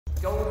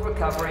Gold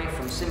recovery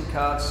from SIM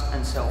cards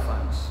and cell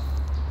phones.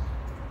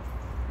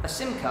 A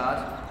SIM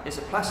card is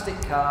a plastic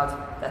card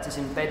that is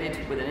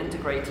embedded with an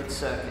integrated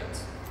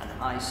circuit, an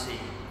IC.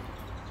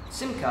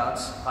 SIM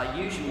cards are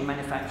usually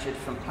manufactured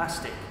from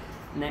plastic,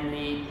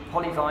 namely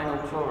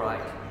polyvinyl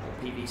chloride, or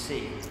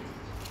PVC.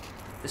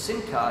 The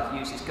SIM card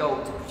uses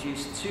gold to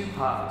produce two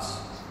parts.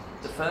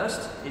 The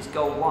first is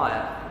gold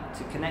wire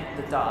to connect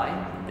the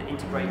die, the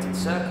integrated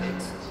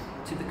circuit,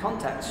 to the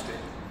contact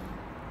strip.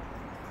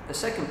 The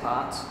second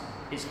part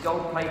is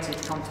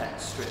gold-plated contact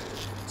strip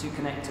to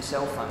connect to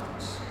cell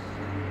phones.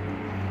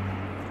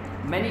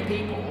 Many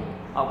people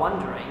are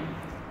wondering,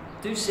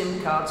 do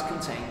SIM cards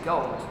contain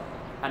gold?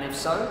 And if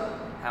so,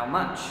 how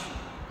much?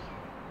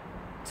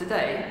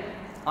 Today,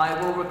 I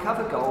will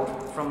recover gold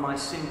from my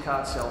SIM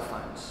card cell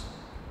phones.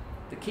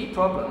 The key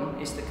problem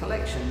is the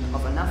collection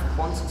of enough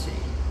quantity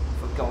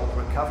for gold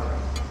recovery.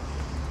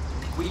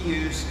 We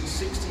use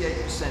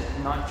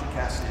 68% nitric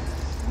acid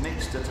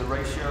mixed at a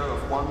ratio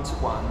of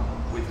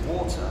 1:1 with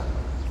water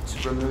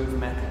to remove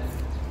metal,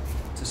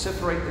 to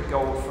separate the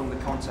gold from the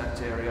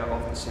contact area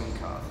of the SIM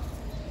card.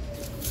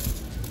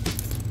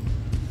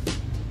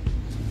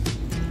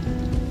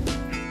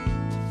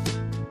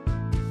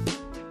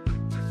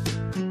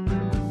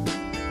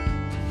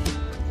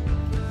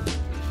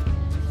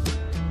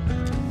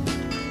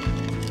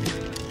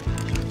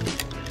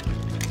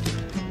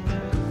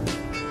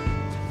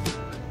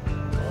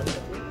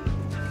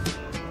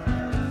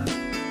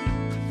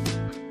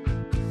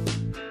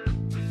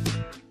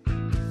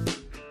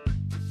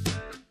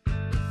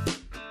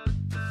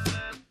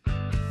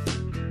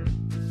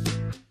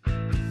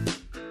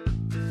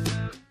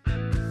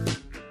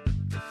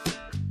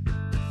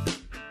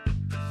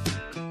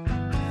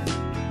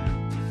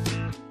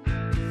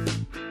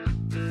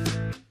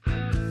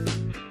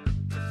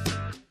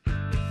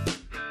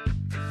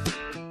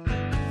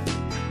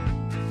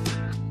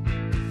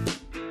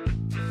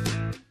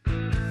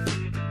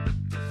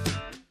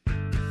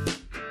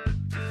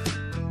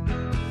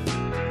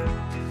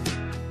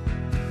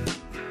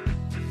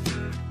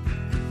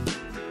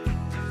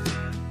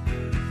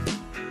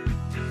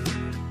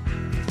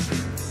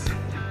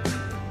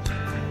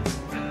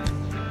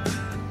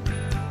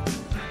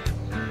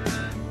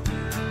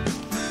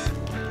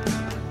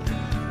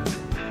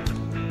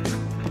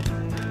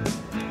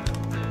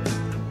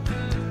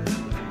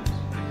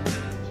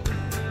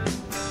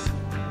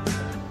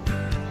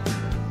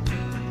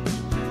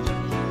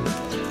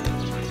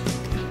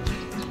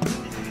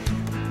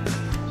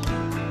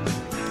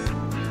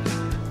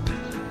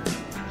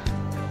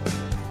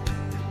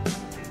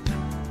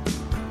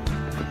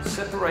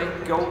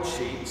 Separate gold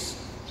sheets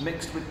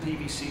mixed with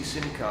PVC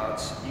SIM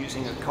cards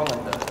using a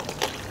colander,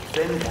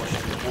 then wash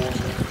with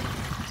water.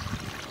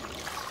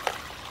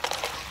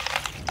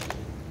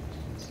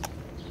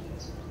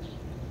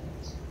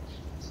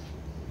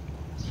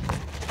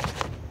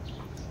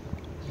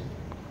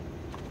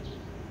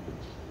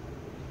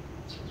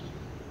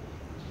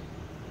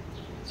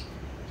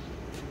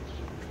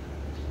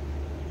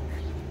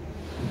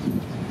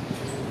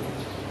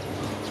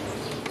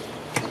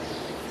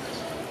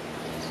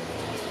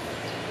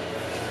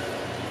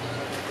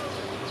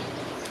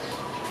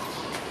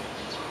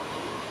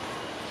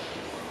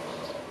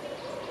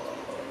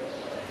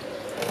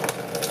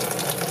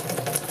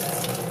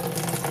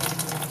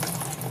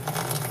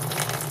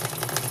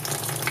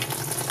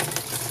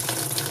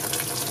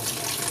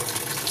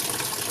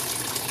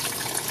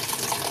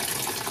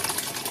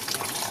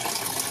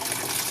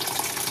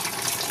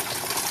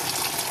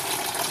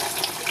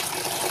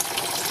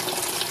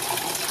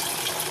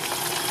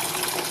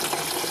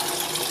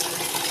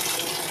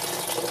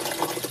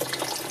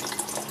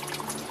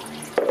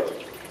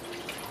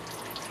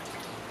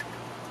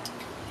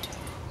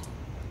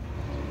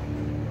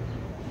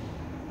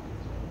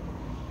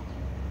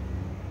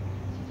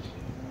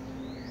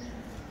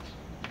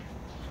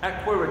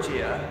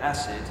 Aqua-regia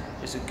acid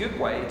is a good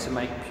way to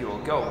make pure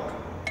gold.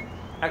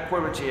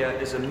 Aqua-regia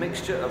is a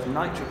mixture of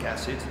nitric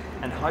acid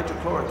and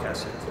hydrochloric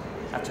acid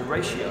at a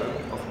ratio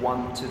of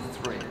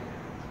 1:3.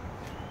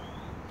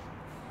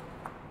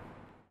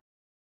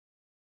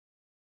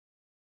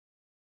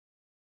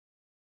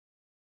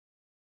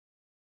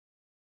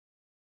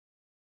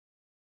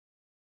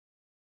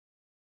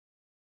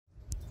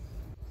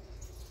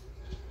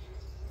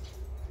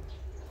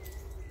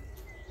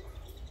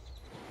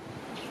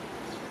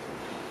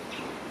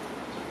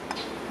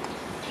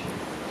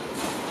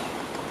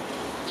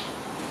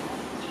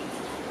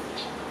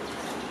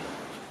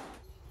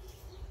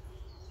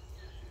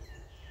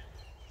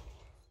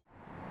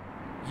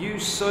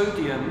 Use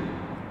sodium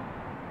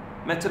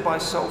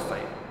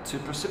metabisulfate to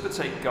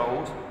precipitate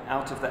gold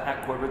out of the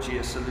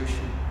aqua-regia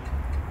solution.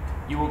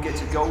 You will get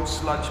a gold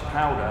sludge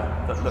powder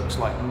that looks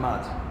like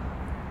mud.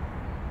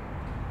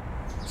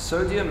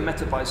 Sodium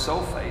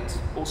metabisulfate,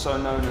 also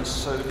known as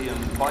sodium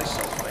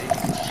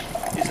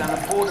bisulfate, is an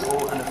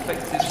affordable and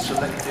effective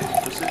selective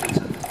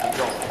precipitant for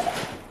gold.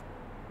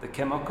 The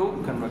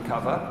chemical can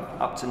recover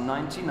up to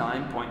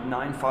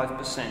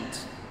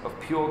 99.95% of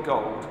pure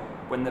gold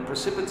when the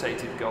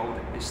precipitated gold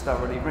is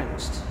thoroughly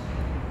rinsed.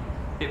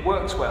 It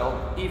works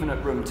well even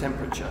at room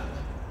temperature.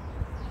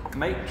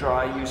 Make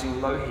dry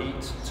using low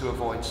heat to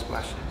avoid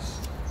splashes.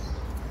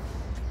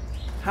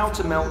 How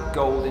to melt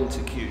gold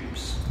into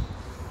cubes.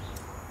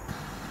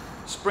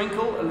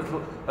 Sprinkle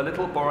a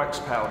little borax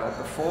powder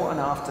before and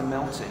after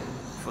melting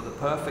for the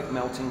perfect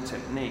melting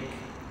technique.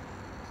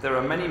 There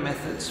are many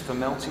methods for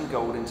melting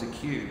gold into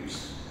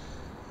cubes.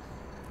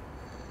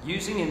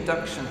 Using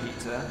induction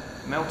heater,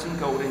 melting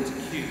gold into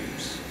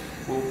cubes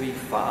will be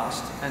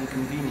fast and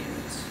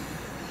convenient.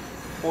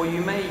 Or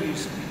you may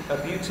use a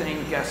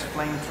butane gas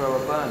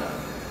flamethrower burner.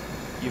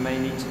 You may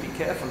need to be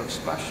careful of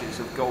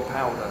splashes of gold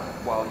powder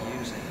while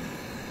using.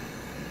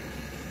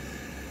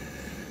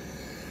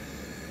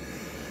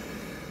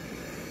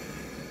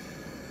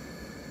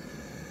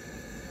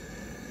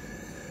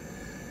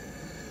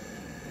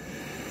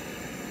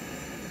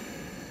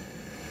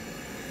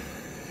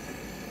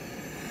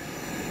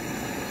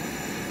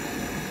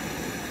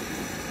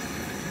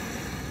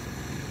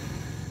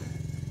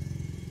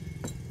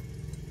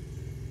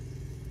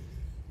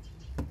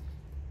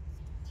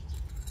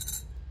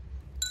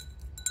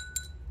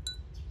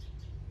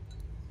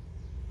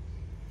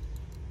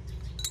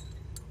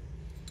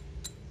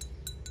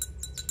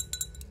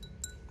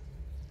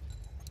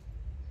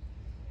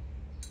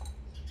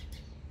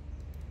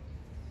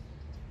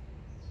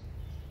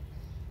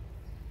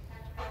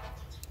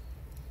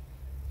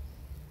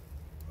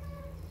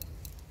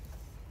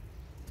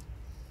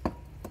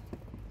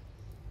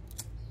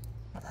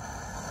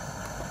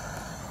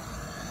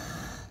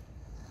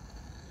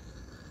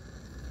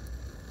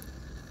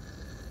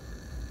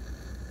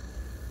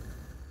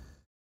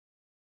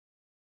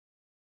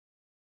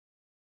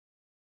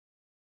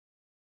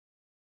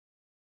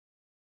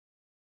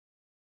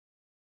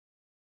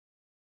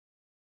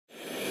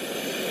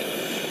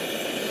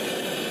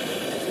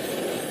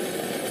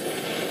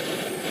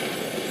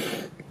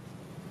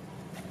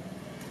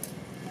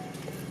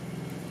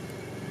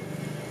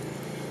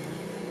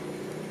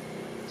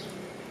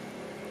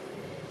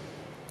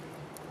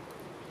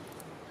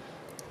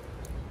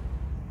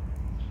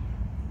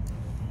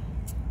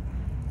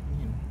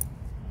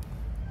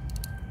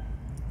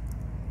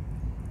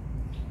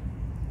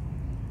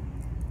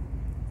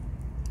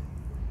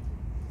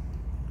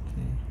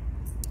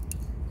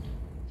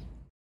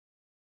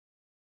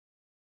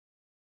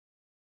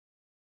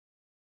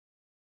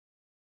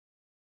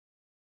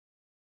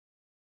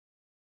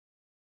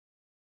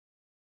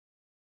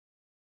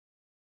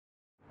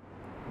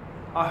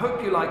 I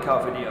hope you like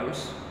our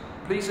videos.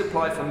 Please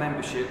apply for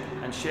membership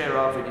and share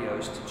our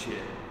videos to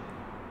cheer.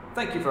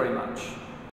 Thank you very much.